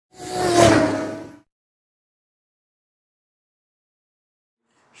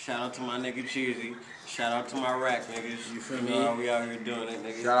Shout out to my nigga D.Chezzy. Shout out to my rack niggas. You feel me? We out here doing it,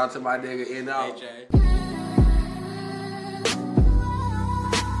 nigga. Shout out to my nigga N.O.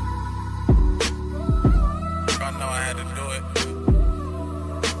 I know I had to do it.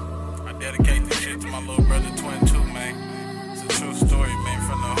 I dedicate this shit to my little brother Twin2, man. It's a true story, man,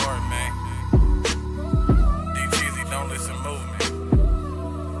 from the heart, man. D.Chezzy, don't listen, movement.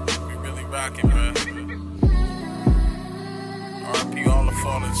 We really rockin', bro. R.I.P. all the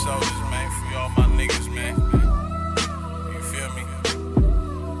fallen soldiers, man. Free all my niggas, man. You feel me?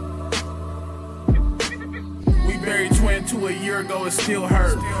 We buried Twin2 a year ago, it still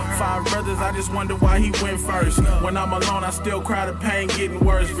hurt. 5 brothers, I just wonder why he went first. When I'm alone, I still cry, the pain getting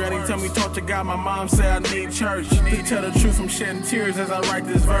worse. Granny tell me talk to God, my mom say I need church. To tell the truth, I'm shedding tears as I write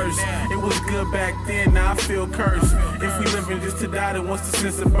this verse. It was good back then, now I feel cursed. If we living just to die, then what's the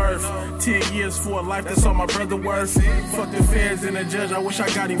sense of birth? 10 years for a life, that's all my brother worth. Fuck the feds and the judge, I wish I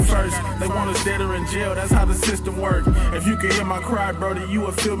got him first. They want us dead or in jail, that's how the system works. If you could hear my cry, brother, you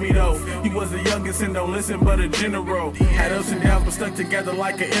would feel me though. He was the youngest and don't listen, but a general. Had ups and downs, but stuck together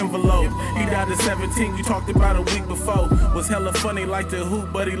like an envelope. He died at 17, we talked about a week before. Was hella funny like the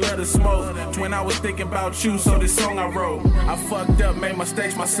hoop, but he let us smoke. Twin, I was thinking about you, so this song I wrote. I fucked up, made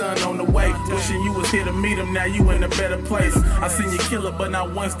mistakes, my son on the way. Wishing you was here to meet him, now you in a better place. I seen you kill it, but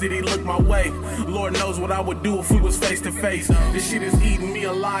not once did he look my way. Lord knows what I would do if we was face to face. This shit is eating me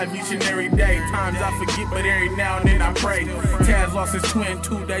alive each and every day. Times I forget, but every now and then I pray. Taz lost his twin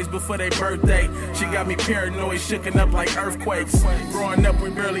 2 days before their birthday. She got me paranoid, shooken up like earthquakes. Growing up, we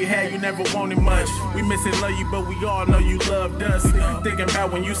barely had, you never wanted much. We miss and love you, but we all know you loved us. Thinking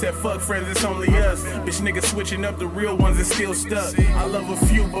about when you said fuck friends, it's only us. Bitch niggas switching up the real ones and still stuck. I love a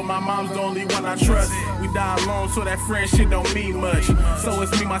few, but my mom's the only one I trust. We die alone, so that friend shit don't mean much. So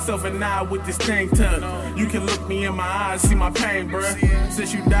it's me, myself, and I with this thing tucked. You can look me in my eyes, see my pain, bruh.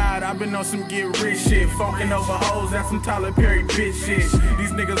 Since you died, I've been on some get rich shit. Funkin' over hoes, that's some Tyler Perry bitch shit.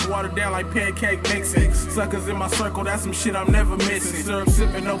 These niggas watered down like pancake mixing. Suckers in my circle, that's some shit I'm never missing. Syrup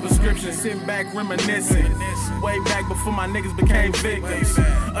sipping, no prescription, sitting back reminiscing. Way back before my niggas became victims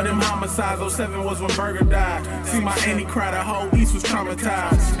of them homicides. 07 was when Burger died. See my auntie cry, the whole East was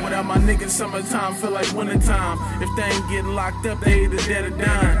traumatized. Without my niggas, summertime feel like wintertime. If they ain't getting locked up, they either dead or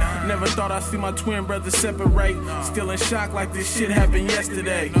dying. Never thought I'd see my twin brothers separate. Still in shock like this shit happened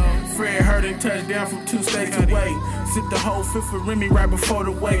yesterday. Fred Hurting touchdown from 2 states away. Sip the whole fifth of Remy right before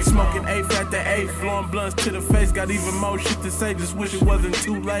the wake. Smoking eighth after eighth, blowing blunts to the face. Got even more shit to say, just wish it wasn't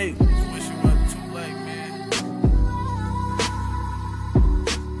too late. Wish it wasn't too late, man.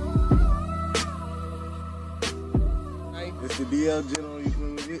 It's the DL General, you feel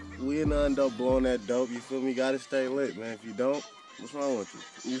me? We in the undope blowing that dope, you feel me? Gotta stay lit, man. If you don't, what's wrong with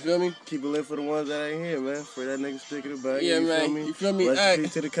you? You feel me? Keep it lit for the ones that ain't here, man. For that nigga sticking it back. Yeah, you man. Feel me? You feel me? Rest in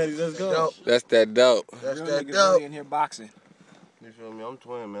peace to the Cuddies, let's go. That's that dope. That's that Really dope. in here boxing. You feel me? I'm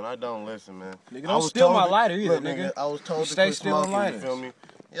twin, man. I don't listen, man. Nigga, don't steal my lighter either, look, nigga. I was told You to stay quit stealing smoking, lighters. you feel me?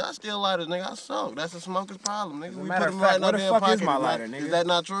 Yeah, I steal lighters, nigga. I suck. That's a smoker's problem, nigga. We matter put of them right fact, in our where the damn fuck is pocket, my man. lighter, nigga? Is that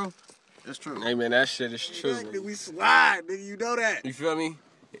not true? It's true. Hey, man, that shit is true. Nigga, we slide, nigga. You know that. You feel me?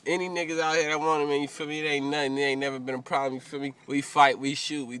 Any niggas out here that want it, man, you feel me? It ain't nothing. It ain't never been a problem, you feel me? We fight, we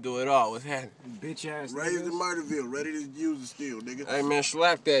shoot, we do it all. What's happening? Bitch ass Raise niggas. the Murderville, ready to use the steel, nigga. Hey, man,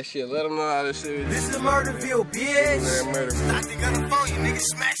 slap that shit. Let them know how this shit is. This is Murderville, bitch. Murder. Stock the gun phone, you niggas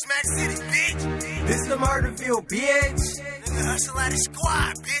smack city, bitch. This is Murderville, bitch. Nigga hustle out the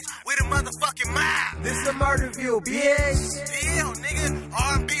squad, bitch. With a motherfucking mile. This is Murderville, bitch. Deal, nigga.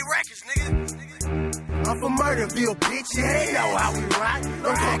 R&B records, nigga. I'm from Murderville, bitch. Yeah, they know how we rock.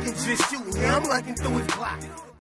 I'm talking just shooting, yeah, I'm looking through his block.